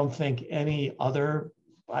 I don't think any other,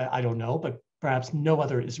 I don't know, but perhaps no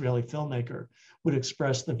other Israeli filmmaker would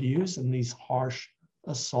express the views in these harsh,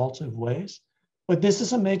 assaultive ways. But this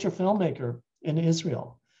is a major filmmaker in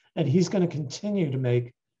Israel, and he's going to continue to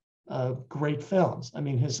make great films. I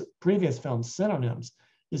mean, his previous film, Synonyms,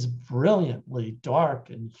 is brilliantly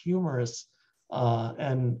dark and humorous.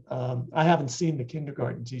 And I haven't seen The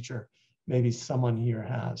Kindergarten Teacher. Maybe someone here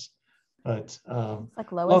has, but it's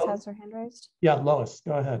like Lois has her hand raised. Yeah, Lois,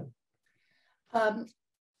 go ahead.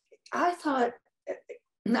 I thought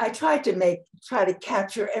I tried to try to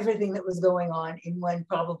capture everything that was going on in one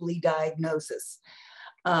probably diagnosis.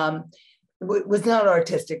 Was not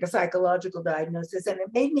artistic, a psychological diagnosis, and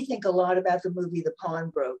it made me think a lot about the movie The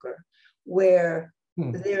Pawnbroker, where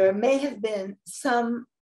there may have been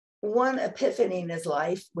one epiphany in his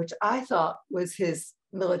life, which I thought was his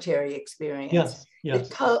military experience. Yes.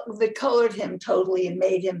 That colored him totally and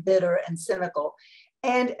made him bitter and cynical,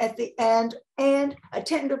 and at the end, and a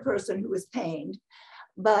tender person who was pained.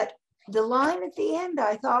 But the line at the end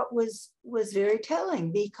I thought was very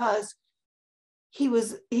telling, because he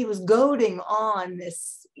was goading on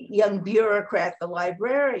this young bureaucrat, the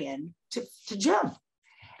librarian, to jump.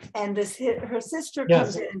 And her sister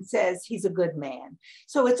comes in and says he's a good man.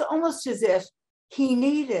 So it's almost as if he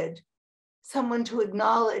needed someone to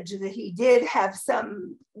acknowledge that he did have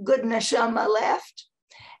some good neshama left,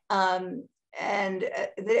 and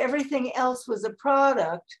that everything else was a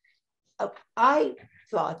product of, I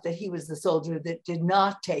thought that he was the soldier that did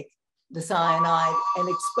not take the cyanide and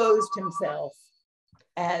exposed himself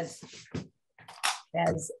as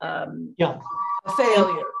a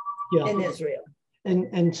failure in Israel.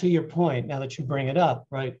 And to your point, now that you bring it up,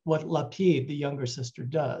 right, what Lapid, the younger sister,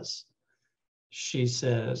 does, she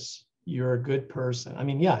says, "You're a good person." I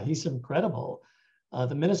mean, yeah, he's incredible.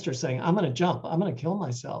 The minister's saying, "I'm going to jump. I'm going to kill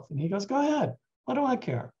myself." And he goes, "Go ahead. What do I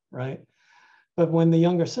care?" Right? But when the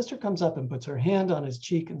younger sister comes up and puts her hand on his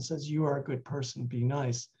cheek and says, "You are a good person, be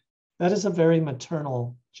nice," that is a very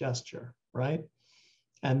maternal gesture, right?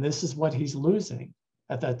 And this is what he's losing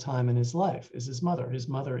at that time in his life, is his mother. His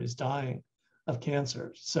mother is dying of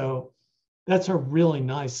cancer. So that's a really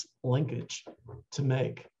nice linkage to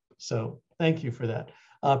make. So thank you for that.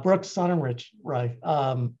 Brooke Sonnenrich, right.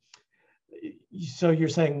 so you're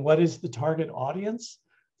saying, what is the target audience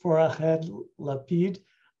for Ahed Lapid?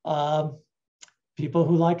 People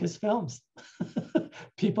who like his films,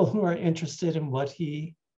 people who are interested in what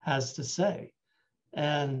he has to say.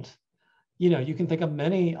 And, you can think of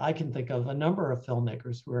I can think of a number of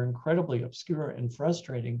filmmakers who are incredibly obscure and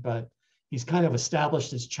frustrating, but he's kind of established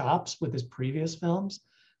his chops with his previous films.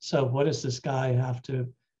 So what does this guy have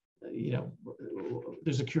to,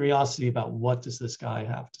 there's a curiosity about what does this guy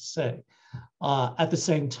have to say. At the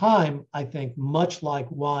same time, I think much like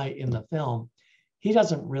why in the film, he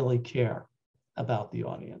doesn't really care about the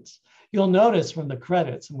audience. You'll notice from the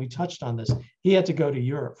credits, and we touched on this, he had to go to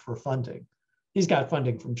Europe for funding. He's got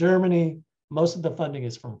funding from Germany. Most of the funding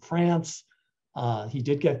is from France. He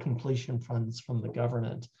did get completion funds from the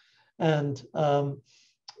government. And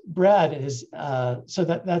Brad is, so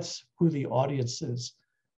that's who the audiences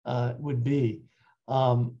would be.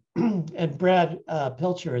 And Brad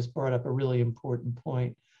Pilcher has brought up a really important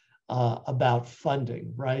point about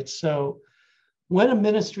funding, right? So when a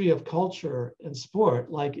Ministry of Culture and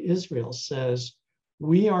Sport like Israel says,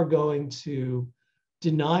 we are going to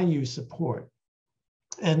deny you support,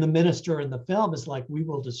 and the minister in the film is like, we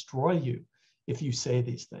will destroy you if you say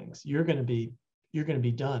these things. You're going to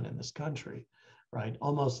be done in this country, right?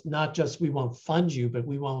 Almost not just we won't fund you, but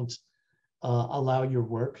we won't allow your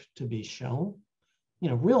work to be shown.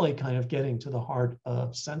 Really kind of getting to the heart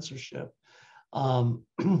of censorship.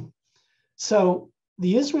 So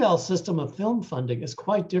the Israel system of film funding is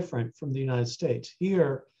quite different from the United States.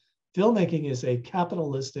 Here, filmmaking is a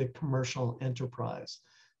capitalistic commercial enterprise.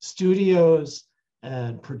 Studios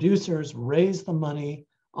and producers raise the money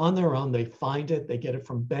on their own. They find it, they get it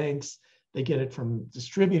from banks, they get it from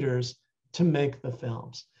distributors to make the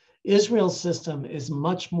films. Israel's system is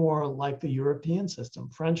much more like the European system.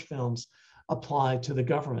 French films apply to the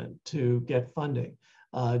government to get funding.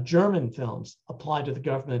 German films apply to the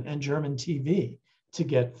government and German TV to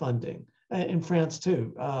get funding. In France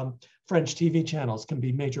too, French TV channels can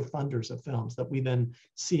be major funders of films that we then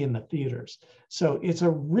see in the theaters. So it's a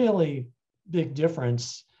really big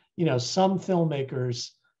difference. Some filmmakers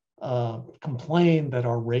complain that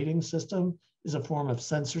our rating system is a form of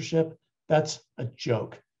censorship. That's a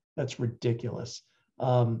joke. That's ridiculous.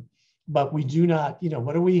 But we do not,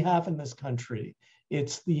 what do we have in this country?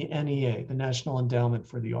 It's the NEA, the National Endowment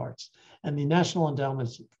for the Arts. And the National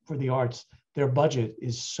Endowments for the Arts, their budget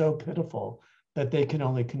is so pitiful that they can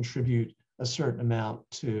only contribute a certain amount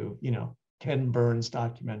to, Ken Burns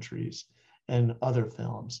documentaries and other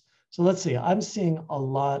films. So let's see, I'm seeing a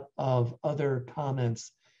lot of other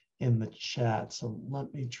comments in the chat. So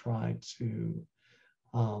let me try to,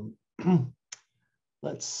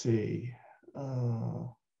 let's see.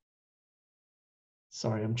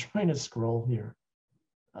 Sorry, I'm trying to scroll here.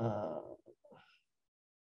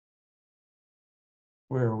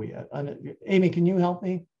 Where are we at? Amy, can you help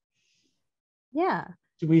me? Yeah.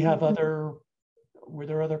 Do we have were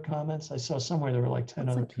there other comments? I saw somewhere there were like 10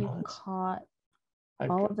 other comments. Caught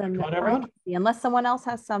all of them. Caught everyone? Unless someone else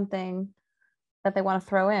has something that they want to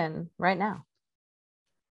throw in right now.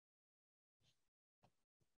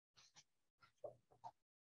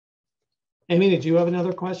 Amy, did you have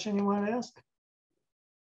another question you want to ask?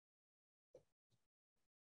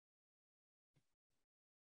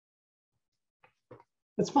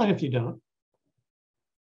 It's fine if you don't.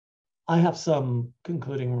 I have some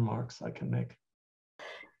concluding remarks I can make.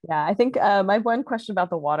 Yeah, I think my one question about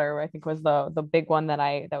the water, I think, was the big one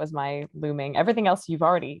that was my looming. Everything else you've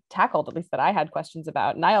already tackled, at least that I had questions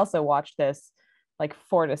about. And I also watched this like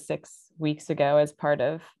 4 to 6 weeks ago as part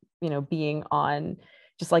of, being on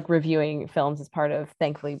just like reviewing films as part of,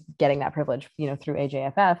 thankfully, getting that privilege, through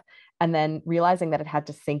AJFF, and then realizing that it had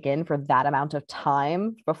to sink in for that amount of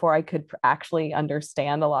time before I could actually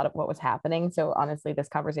understand a lot of what was happening. So honestly, this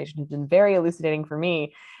conversation has been very elucidating for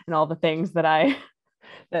me and all the things that I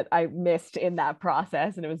missed in that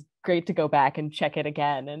process. And it was great to go back and check it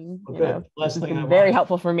again. And it's been very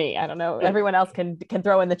helpful for me. I don't know, everyone else can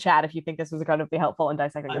throw in the chat if you think this was incredibly helpful in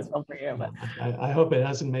dissecting this film for you. But I hope it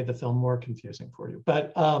hasn't made the film more confusing for you.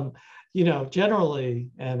 But generally,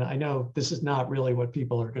 and I know this is not really what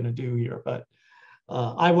people are going to do here, but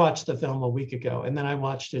I watched the film a week ago, and then I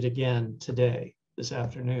watched it again today, this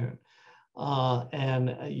afternoon. And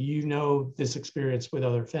this experience with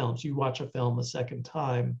other films. You watch a film a second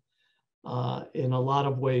time, in a lot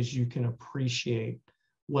of ways you can appreciate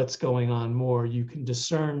what's going on more. You can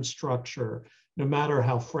discern structure, no matter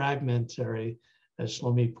how fragmentary, as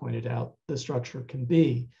Shlomi pointed out, the structure can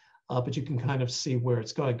be, but you can kind of see where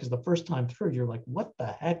it's going, because the first time through, you're like, what the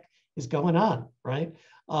heck is going on, right?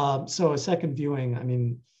 So a second viewing, I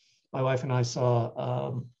mean, my wife and I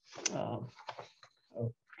saw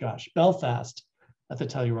gosh, Belfast at the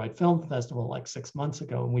Telluride Film Festival like 6 months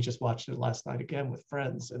ago, and we just watched it last night again with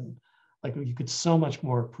friends, and like you could so much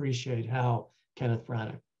more appreciate how Kenneth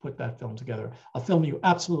Branagh put that film together. A film you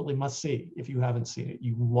absolutely must see if you haven't seen it.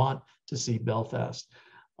 You want to see Belfast.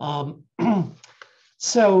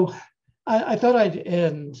 So I thought I'd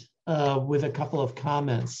end with a couple of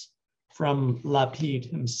comments from Lapid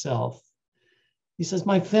himself. He says,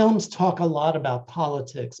 my films talk a lot about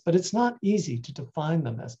politics, but it's not easy to define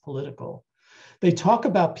them as political. They talk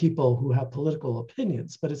about people who have political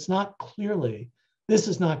opinions, but this is not clearly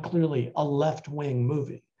a left-wing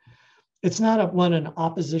movie. It's not an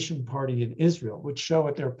opposition party in Israel would show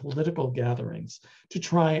at their political gatherings to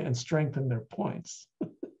try and strengthen their points.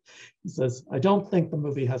 He says, I don't think the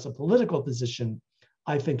movie has a political position.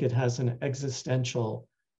 I think it has an existential,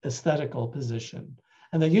 aesthetical position.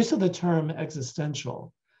 And the use of the term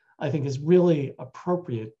existential, I think, is really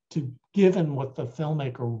appropriate to given what the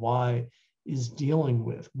filmmaker Y is dealing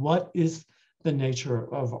with. What is the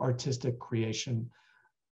nature of artistic creation?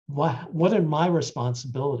 What are my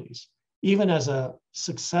responsibilities, even as a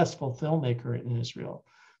successful filmmaker in Israel,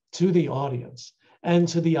 to the audience and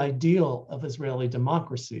to the ideal of Israeli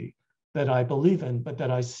democracy that I believe in, but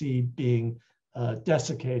that I see being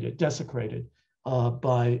desecrated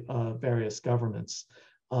by various governments.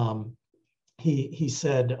 He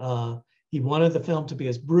said he wanted the film to be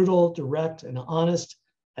as brutal, direct, and honest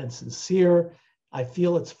and sincere. I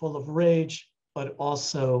feel it's full of rage, but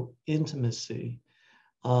also intimacy.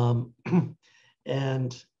 And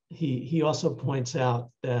he also points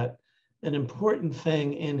out that an important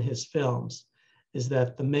thing in his films is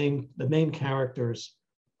that the main characters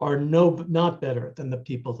are not better than the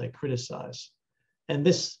people they criticize. And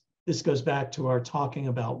this goes back to our talking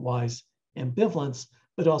about Y's ambivalence,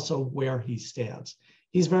 but also where he stands.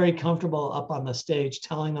 He's very comfortable up on the stage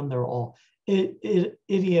telling them they're all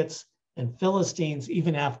idiots and Philistines.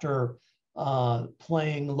 Even after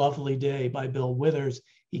playing Lovely Day by Bill Withers,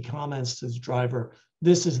 he comments to his driver,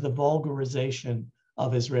 this is the vulgarization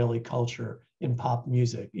of Israeli culture in pop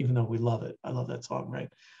music, even though we love it. I love that song, right?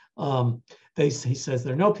 He says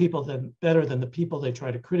there are no people better than the people they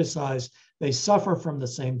try to criticize. They suffer from the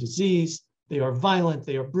same disease. They are violent,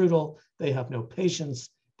 they are brutal, they have no patience.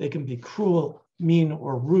 They can be cruel, mean,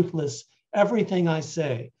 or ruthless. Everything I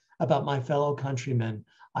say about my fellow countrymen,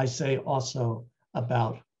 I say also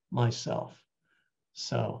about myself.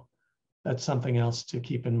 So that's something else to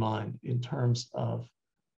keep in mind in terms of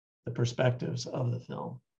the perspectives of the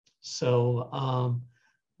film. So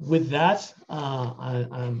with that,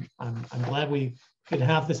 I'm glad we could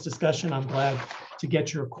have this discussion. I'm glad to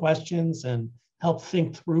get your questions and help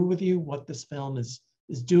think through with you what this film is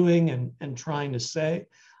doing and trying to say.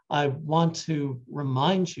 I want to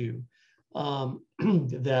remind you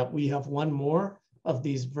that we have one more of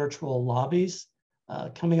these virtual lobbies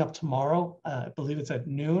coming up tomorrow. I believe it's at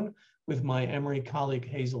noon with my Emory colleague,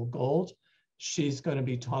 Hazel Gold. She's going to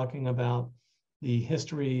be talking about the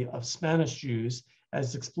history of Spanish Jews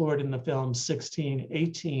as explored in the films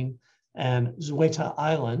 1618 and Zueta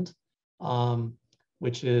Island,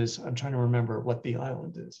 which is, I'm trying to remember what the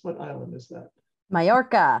island is. What island is that?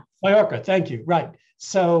 Mallorca. Mallorca, thank you, right.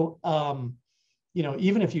 So,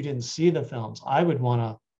 even if you didn't see the films, I would want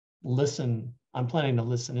to listen. I'm planning to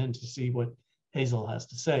listen in to see what Hazel has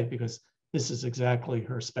to say, because this is exactly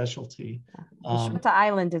her specialty. Zueta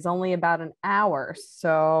Island is only about an hour,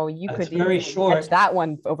 so you could very short. catch that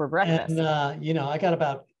one over breakfast. And, I got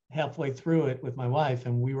about halfway through it with my wife,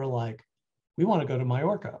 and we were like, we want to go to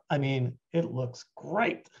Mallorca. I mean, it looks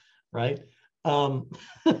great, right?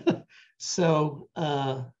 So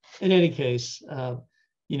in any case,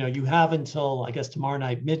 you have until, I guess, tomorrow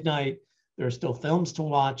night, midnight. There are still films to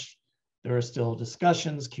watch. There are still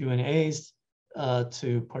discussions, Q&As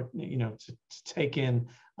to take in,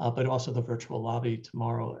 but also the virtual lobby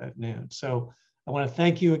tomorrow at noon. So I want to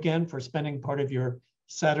thank you again for spending part of your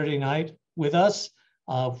Saturday night with us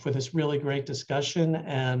for this really great discussion.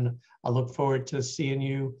 And I look forward to seeing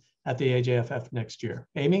you at the AJFF next year.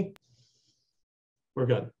 Amy? We're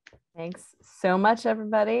good. Thanks so much,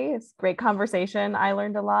 everybody. It's a great conversation. I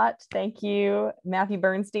learned a lot. Thank you, Matthew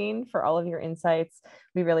Bernstein, for all of your insights.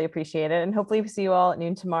 We really appreciate it. And hopefully we see you all at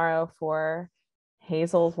noon tomorrow for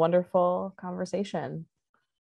Hazel's wonderful conversation.